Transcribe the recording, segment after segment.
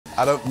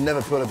I don't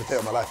never peel a potato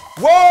in my life.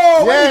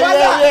 Whoa!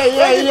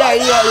 Yeah.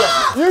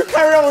 You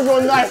carry on with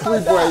your knife,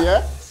 rude boy,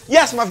 yeah?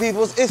 Yes, my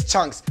peoples, it's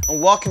Chunkz,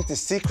 and welcome to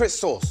Secret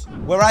Sauce,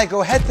 where I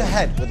go head to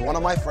head with one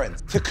of my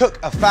friends to cook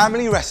a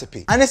family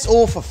recipe. And it's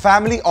all for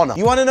family honor.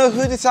 You wanna know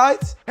who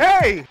decides?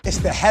 Hey! It's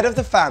the head of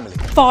the family.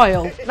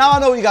 File. Now I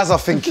know what you guys are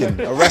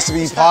thinking. A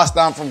recipe passed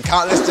down from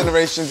countless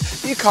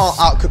generations. You can't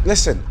outcook.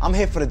 Listen, I'm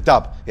here for the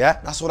dub, yeah?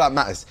 That's all that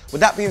matters.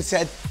 With that being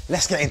said,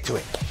 let's get into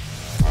it.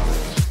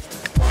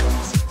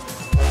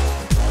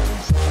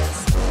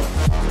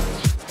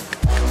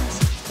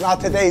 Now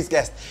today's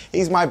guest,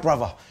 he's my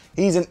brother.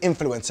 He's an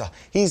influencer,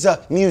 he's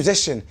a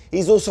musician,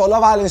 he's also a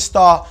Love Island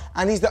star,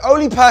 and he's the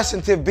only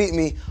person to beat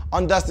me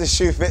on Does the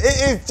Shoe Fit?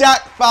 It is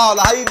Jack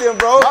Fowler. How you doing,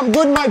 bro? I'm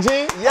good, my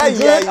G.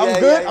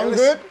 I'm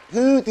good.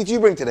 Who did you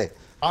bring today?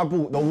 I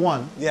brought the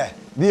one, Yeah.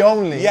 the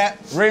only, Yeah.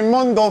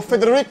 Raimundo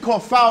Federico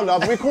Fowler.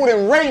 We call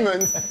him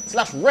Raymond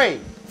 / Ray.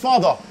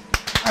 Father.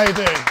 How you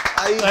doing?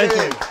 How you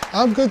doing?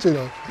 I'm good, you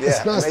know. Yeah,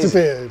 it's nice amazing. to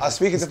be here. I was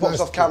speaking to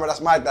Pops off camera,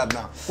 that's my dad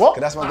now. What?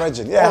 'Cause that's my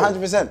brethren. Yeah,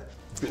 100%.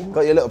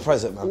 Got your little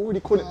present, man. What do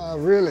you call it?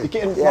 Really? You're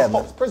getting Yeah, my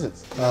Pop's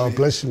presents. Oh,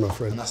 bless you, my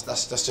friend. That's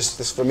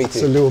just for me It's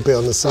a too. little bit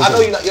on the side. I know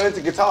you're into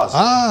guitars.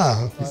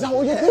 Ah. Is that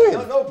what you're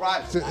doing? No,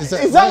 Brian. Is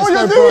that what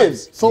you're doing?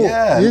 Thought.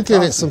 Yeah, You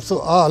give it some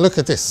thought. Ah, look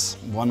at this.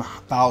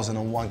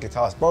 1,001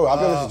 guitars. Bro, I'll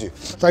be honest with you.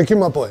 Thank you,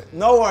 my boy.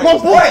 No worries. My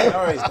boy! No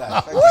worries,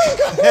 Dad.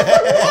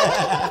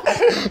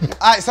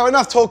 All right, so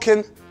enough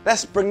talking.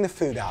 Let's bring the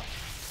food out.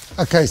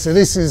 Okay, so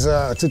this is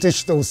a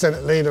traditional St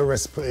Helena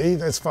recipe,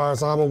 as far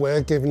as I'm aware,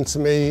 given to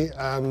me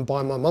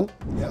by my mum,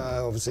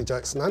 obviously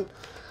Jack's nan,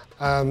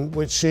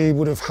 which she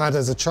would have had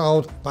as a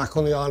child back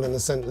on the island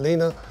of St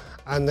Helena,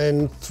 and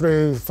then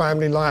through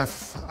family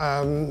life,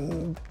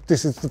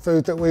 this is the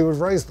food that we were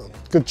raised on.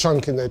 Good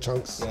chunk in there,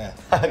 Chunkz. Yeah.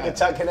 Good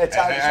chunk in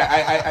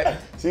there,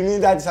 So you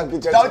need Dad to have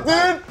good chunks.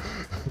 Dude!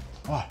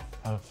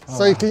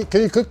 So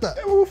can you cook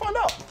that? We'll find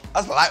out.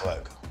 That's light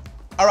work.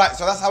 All right,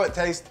 so that's how it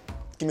tastes.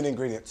 Give me the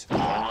ingredients.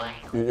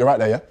 You're right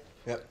there, yeah?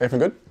 Yep. Everything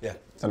good? Yeah.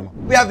 Send them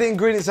on. We have the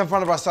ingredients in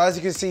front of us. So as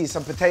you can see,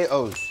 some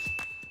potatoes,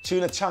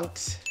 tuna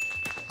chunks,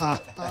 and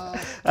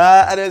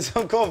then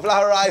some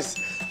cornflour rice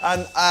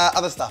and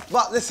other stuff.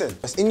 But listen,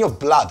 it's in your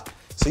blood,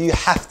 so you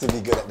have to be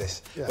good at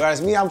this. Yeah.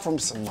 Whereas me, I'm from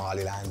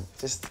Somaliland.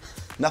 Just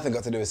nothing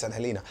got to do with St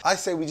Helena. I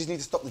say we just need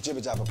to stop the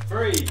jibber jabber.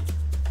 3,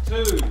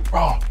 2,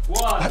 Oh,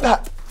 1. like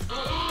that.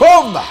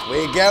 Boom!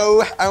 We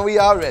go, and we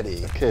are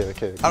ready.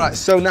 Okay. All right,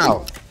 so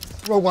now.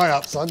 Wrong way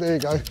up, son. There you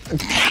go.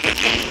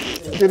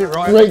 Get it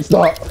right. Great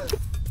start.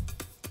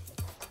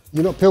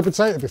 You not peeled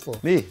potato before?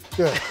 Me?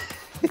 Yeah.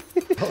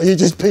 Oh, you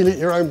just peel it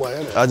your own way,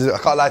 innit? I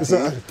can't lie to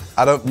you.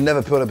 I don't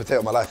never peeled a potato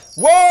in my life.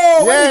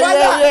 Whoa!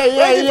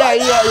 Yeah.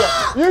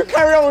 You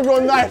carry on with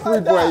your knife,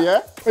 rude boy,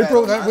 yeah? He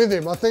brought that with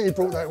him. I think he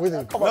brought that with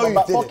him. Come out the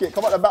back pocket.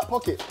 Come out the back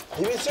pocket. Are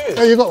you being serious?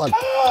 Oh, you got one?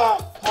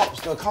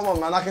 Pops, no, come on,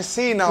 man. I can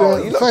see now.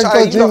 Yeah, You look thank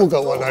tired. God you all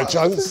got one, though,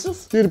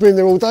 Chunkz. You'd have been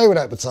there all day with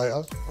that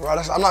potato. Right,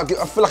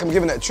 I feel like I'm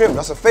giving it a trim.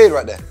 That's a fade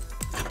right there.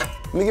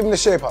 Let me give him the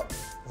shape up.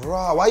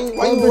 Right, why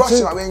you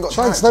rushing like we ain't got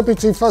time? Chunkz, don't be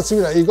too fussy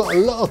with that. You've got a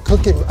lot of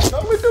cooking.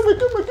 No, we're good.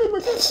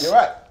 You're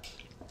right.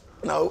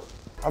 No,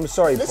 I'm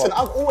sorry, Listen,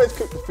 Pop. I've always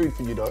cooked the food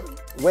for you, though.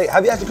 Wait,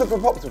 have you had to cook for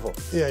Pops before?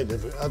 Yeah, he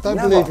never. I don't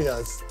Never. believe he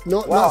has.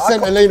 Not Wow, I St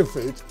cook- Helena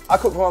food. I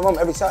cook for my mum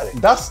every Saturday.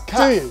 That's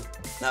cat. Do you?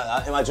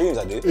 No, in my dreams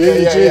I do.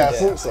 Yeah, I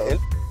thought so.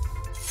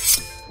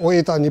 What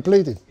you done? You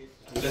bleeding?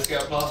 Let's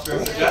get a plaster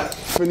over Jack.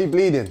 Fully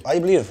bleeding. Why are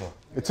you bleeding for?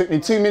 It took me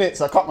 2 minutes,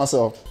 I cut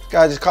myself.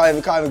 Guy just can't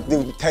even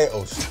do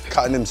potatoes,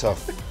 cutting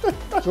himself. Do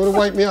you want to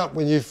wake me up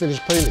when you finish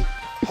peeling?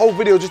 Whole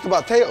video just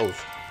about potatoes.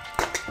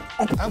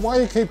 And why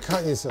you keep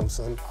cutting yourself,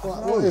 son?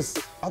 What is?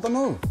 I don't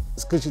know.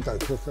 It's because you don't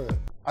cook, isn't it?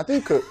 I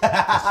do cook.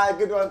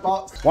 Good one,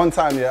 Pops. One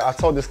time, yeah, I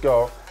told this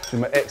girl, she's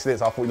my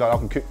ex-lit, I thought, I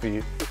can cook for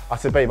you. I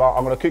said, babe,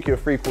 I'm gonna cook you a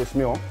 3-course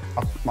meal.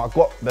 I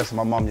got, bless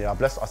my mum, yeah,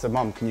 I said,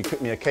 Mum, can you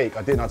cook me a cake?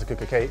 I didn't know how to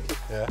cook a cake.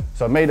 Yeah.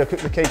 So I made her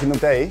cook the cake in the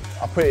day.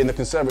 I put it in the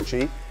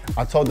conservatory.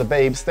 I told the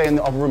babe, stay in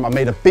the other room. I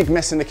made a big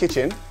mess in the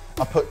kitchen.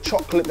 I put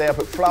chocolate there, I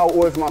put flour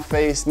all over my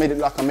face, made it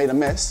like I made a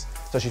mess.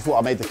 So she thought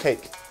I made the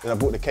cake. Then I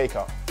brought the cake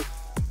out.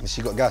 And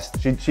she got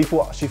gassed. She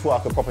thought I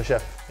was a proper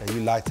chef. Yeah,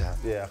 you lied to her.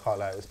 Yeah, I can't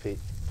lie, it was Pete.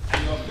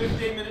 You've got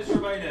 15 minutes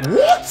remaining.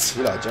 What?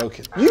 You're not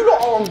joking. You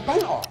lot are on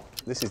banter.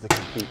 This is the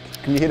peak.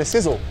 Can you hear the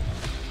sizzle?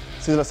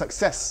 Sizzle of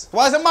success.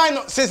 Why is it mine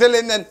not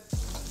sizzling then?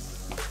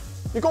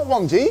 You got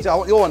one, G. I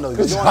want your one though,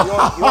 because you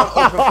want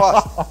open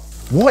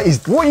fast. What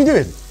are you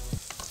doing?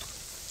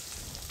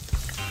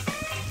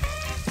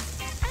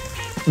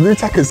 Blue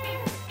tackers.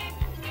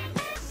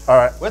 All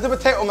right. Where's the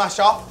potato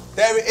masher?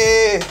 There it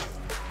is.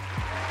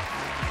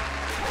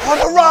 Oh,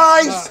 the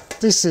rice!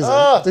 This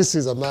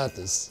is a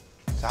madness.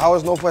 So how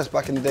was Northwest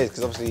back in the days?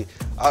 Because obviously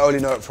I only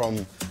know it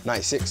from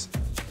 '96.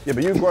 Yeah,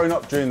 but you growing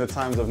up during the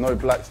times of no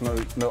blacks, no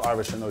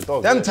Irish, and no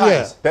dogs. Them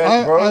times.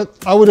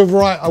 I would have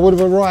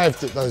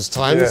arrived at those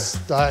times.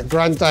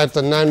 Granddad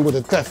and Nan would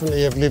have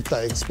definitely have lived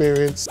that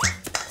experience.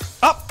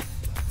 Up.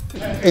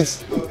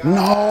 It's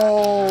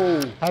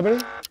No. how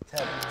many?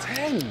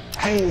 10.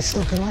 Hey, it's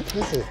looking like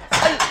this. Is it?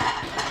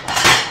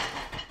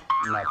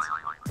 Mad.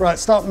 Right,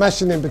 start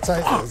mashing in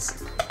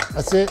potatoes.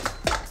 That's it.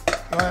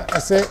 Right,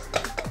 that's it.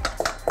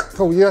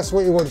 Cool, yeah, that's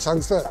what you want,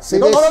 Chunkz. Look, see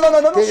this? No,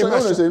 Get your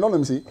let masher.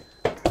 me see.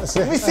 That's it.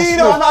 Let me see,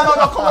 no,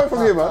 come away from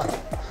here, man.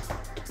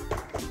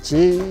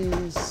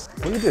 Jeez.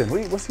 What are you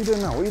doing? What's he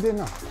doing now? What are you doing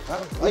now?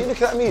 Why are you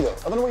looking at me though?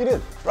 I don't know what you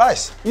did.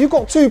 Rice. You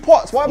got 2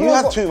 pots. Why have You I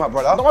have got 2, my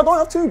brother. No, I don't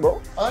have 2,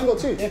 bro. I ain't got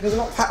 2. Yeah, because they're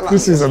not packed like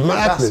This is a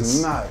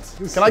madness. That's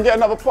mad. Can I get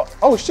another pot?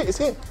 Oh shit, it's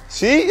here.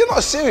 See, you're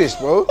not serious,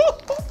 bro.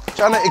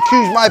 Trying to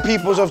accuse my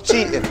peoples of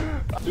cheating.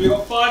 So we've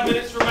got 5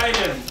 minutes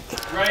remaining.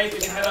 Ray, if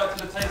you can head up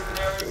to the tasting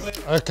area,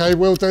 please. Okay,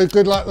 will do.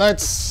 Good luck,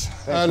 lads.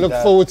 Look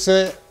forward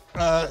to it.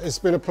 It's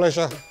been a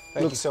pleasure.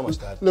 Thank you so much,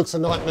 Dad. Looks a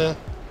nightmare.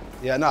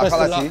 Yeah, no, I Best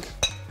can't of lie to you. luck.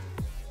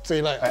 See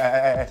you later.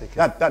 Hey.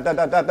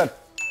 Dad.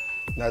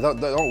 No,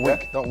 don't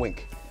wink. Don't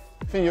wink.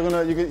 You think you're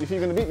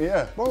gonna beat me?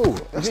 Yeah. Bro,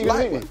 that's you're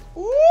gonna beat like me?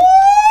 Woo!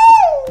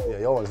 Yeah,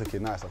 your one's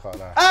looking nice. I can't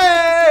lie.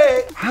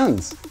 Hey!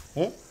 Hands.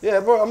 Yeah,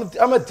 bro,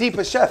 I'm a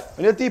deeper chef.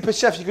 When you're a deeper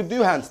chef, you can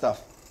do hand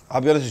stuff. I'll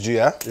be honest with you,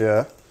 yeah?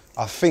 Yeah.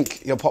 I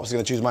think your pops are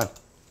gonna choose mine.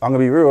 I'm gonna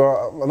be real.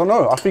 I don't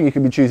know. I think you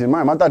could be choosing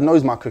mine. My dad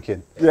knows my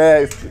cooking. Yeah.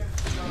 It's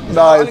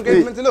How is it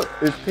meant to look?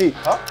 It's peak.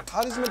 Huh?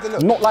 How does it meant to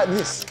look? Not like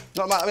this.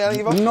 Not like me, I don't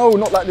give up? No,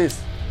 not like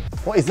this.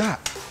 What is that?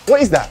 What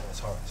is that?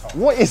 It's horrible.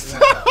 What is that?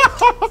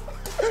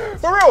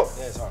 For real?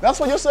 Yeah, it's horrible. That's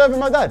what you're serving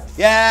my dad?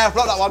 Yeah,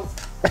 flop that one.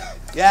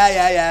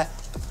 Yeah.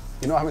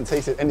 You know, I haven't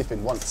tasted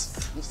anything once.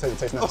 Just take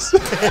the taste now.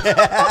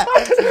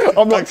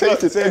 I'm not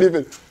tasting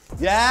anything.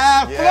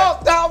 Yeah,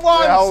 flop that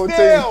one Yeah, I will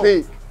still.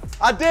 taste peak.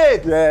 I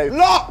did. Yeah.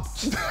 Flopped.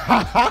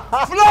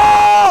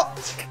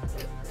 Flopped.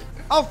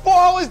 I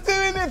thought I was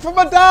doing it for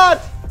my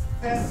dad.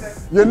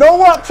 You know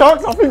what,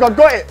 Chunkz? I think I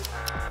got it.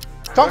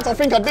 Chunkz, I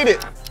think I did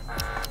it.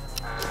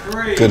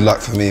 3. Good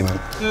luck for me, man.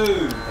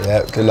 2.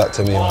 Yeah, good luck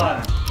to me,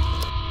 man. 1.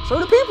 Show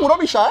the people, don't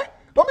be shy.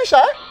 Don't be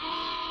shy.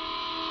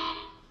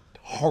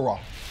 Horror.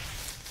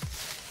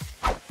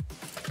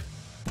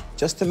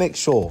 Just to make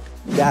sure,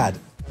 Dad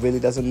really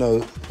doesn't know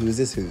who's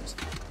this who's.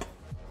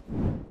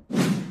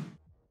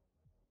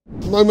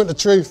 Moment of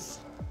truth.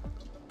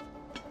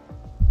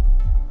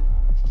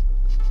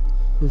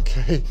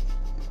 Okay.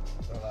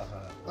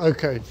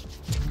 Okay.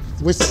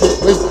 Where's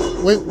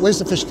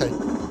the fish cake?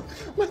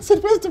 Man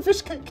said, where's the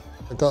fish cake?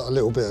 I got a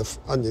little bit of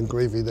onion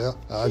gravy there.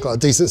 I got a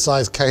decent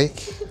sized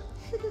cake.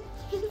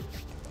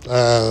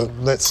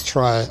 Let's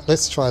try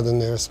the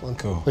nearest one.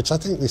 Cool. Which I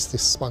think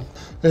this one.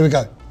 Here we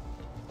go.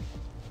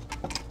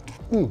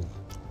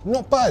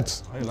 Not bad.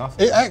 Why are you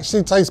laughing? It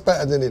actually tastes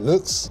better than it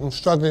looks. I'm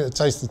struggling to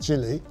taste the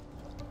chili.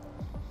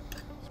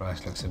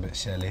 Rice looks a bit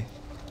shelly.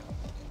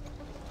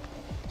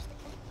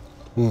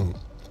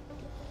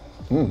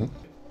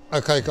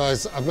 Okay,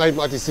 guys, I've made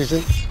my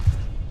decision.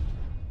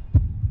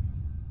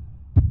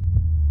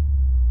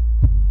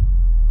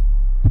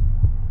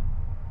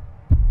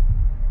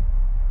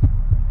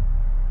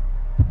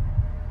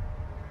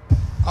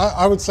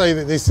 I would say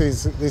that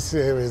this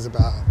area is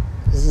about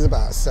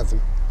a 7.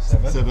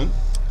 7.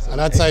 And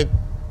I'd say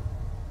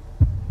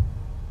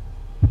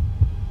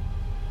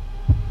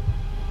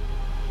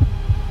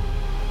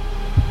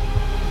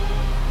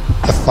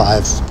a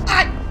 5.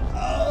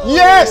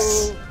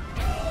 Yes!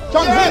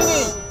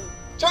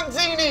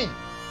 Chunkzini!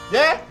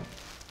 Yeah?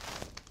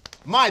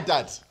 My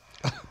dad.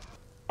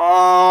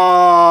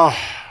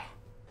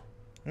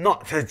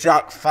 Not to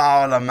Jack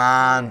Fowler,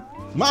 man.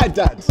 My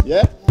dad,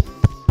 yeah?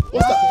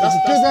 What's that? That's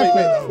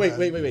Wait.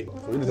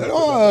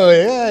 Oh,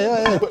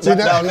 yeah. Put that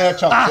down there,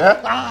 Chunkz,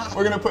 yeah?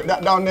 We're gonna put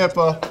that down there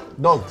for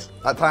dogs.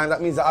 That time, that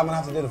means that I'm gonna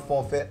have to do the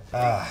forfeit.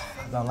 I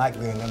don't like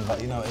doing them,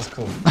 but you know, it's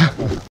cool.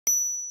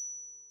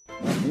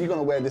 You're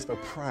gonna wear this for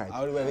pride.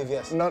 I would wear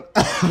VVS. No.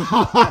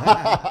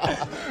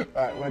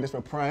 Alright, wear this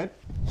for pride.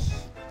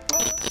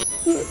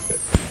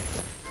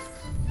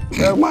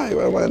 Where am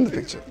I in the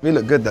picture? We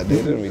look good that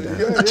day, didn't we,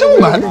 Dan? Chill,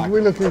 man.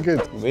 We're looking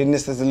good. Reading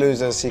this as the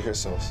loser's secret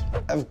sauce.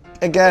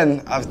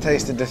 Again, I've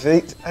tasted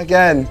defeat.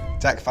 Again,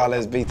 Jack Fowler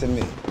has beaten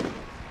me.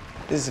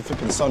 This is a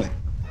flipping Sonic.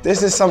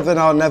 This is something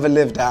I'll never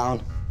live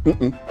down.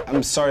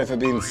 I'm sorry for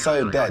being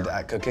so dead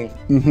at cooking.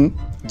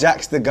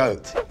 Jack's the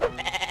GOAT.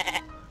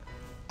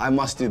 I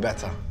must do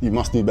better. You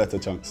must do better,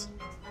 Chunkz.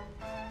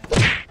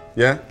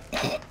 Yeah?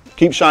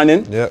 Keep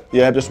shining. Yeah.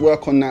 Yeah, just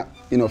work on that,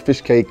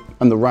 fish cake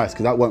and the rice,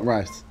 because that weren't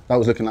rice. That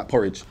was looking like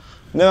porridge.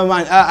 Never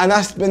mind. And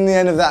that's been the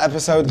end of that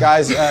episode,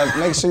 guys.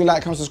 Make sure you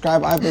like, comment,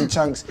 subscribe. I've been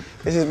Chunkz.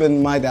 This has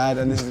been my dad,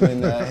 and this has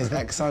been his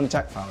ex-son,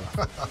 Jack Fowler.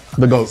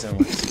 The GOAT. Thank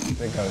you so much.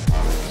 Big GOAT.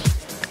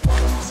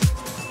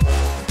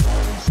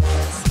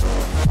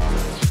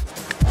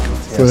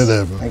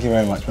 Thank you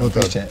very much. I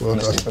appreciate it.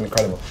 Honestly, it's been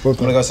incredible. I'm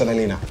gonna go St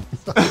Helena.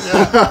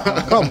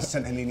 Come.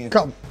 St Helenian.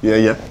 Come.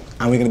 Yeah.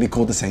 And we're gonna be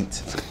called the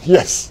Saints.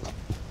 Yes.